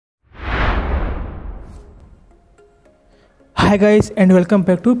Hi guys and welcome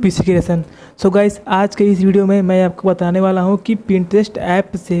back to PC creation. So guys, आज के इस video में मैं आपको बताने वाला हूं कि पिंटरेस्ट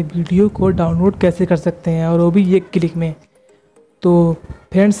ऐप से वीडियो को डाउनलोड कैसे कर सकते हैं और वो भी एक क्लिक में। तो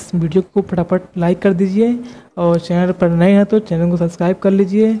फ्रेंड्स, वीडियो को फटाफट लाइक कर दीजिए और चैनल पर नए हैं तो चैनल को सब्सक्राइब कर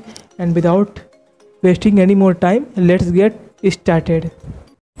लीजिए। And without wasting any more time, let's get started.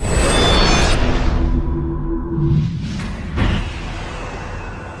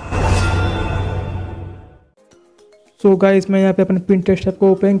 So guys, मैं यहाँ पे अपने पिंटरेस्ट ऐप को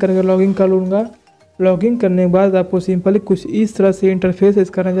ओपन करके लॉगिन कर लूँगा। लॉगिन करने के बाद आपको सिंपली कुछ इस तरह से इंटरफेस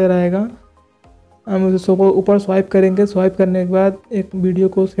इसका नज़र आएगा। हम उसे ऊपर स्वाइप करेंगे। स्वाइप करने के बाद एक वीडियो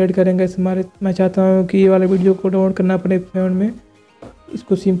को सेलेक्ट करेंगे। मैं चाहता हूँ कि ये वाला वीडियो को डाउनलोड करना अपने फ़ोन में।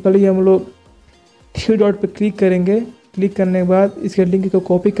 इसको सिंपली हम लोग थ्री डॉट पर क्लिक करेंगे। क्लिक करने के बाद इसके लिंक को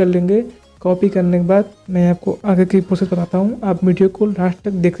कॉपी कर लेंगे। कॉपी करने के बाद मैं आपको आगे की प्रोसेस बताता हूँ। आप वीडियो को लास्ट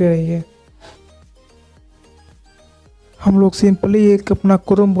तक देखते रहिए। हम लोग सिंपली एक अपना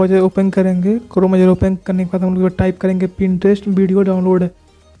क्रोम ब्राउज़र ओपन करेंगे। क्रोम ब्राउज़र ओपन करने के बाद हम लोग टाइप करेंगे पिंटरेस्ट वीडियो डाउनलोड।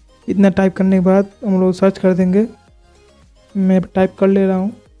 इतना टाइप करने के बाद हम लोग सर्च कर देंगे। मैं टाइप कर ले रहा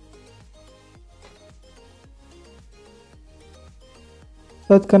हूँ।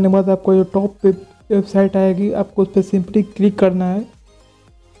 सर्च करने के बाद आपको जो टॉप पे वेबसाइट आएगी, आपको उस पर सिंपली क्लिक करना है।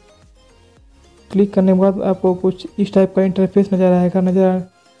 क्लिक करने के बाद आपको कुछ इस टाइप का इंटरफेस नज़र आएगा।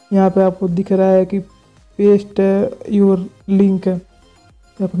 यहाँ पे आपको दिख रहा है कि पेस्ट योर लिंक।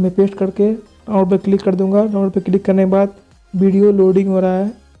 यहाँ पर मैं पेस्ट करके डाउनलोड पे क्लिक कर दूंगा। डाउनलोड पे क्लिक करने के बाद वीडियो लोडिंग हो रहा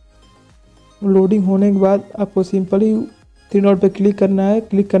है। लोडिंग होने के बाद आपको सिंपली थ्री डॉट पे क्लिक करना है।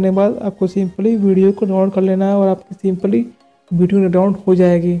 क्लिक करने के बाद आपको सिंपली वीडियो को डाउनलोड कर लेना है और आपकी सिंपली वीडियो डाउनलोड हो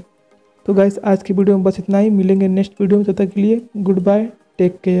जाएगी। तो गाइस, आज की वीडियो में बस इतना ही। मिलेंगे नेक्स्ट वीडियो में। तब तक के लिए गुड बाय,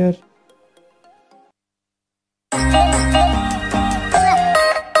 टेक केयर।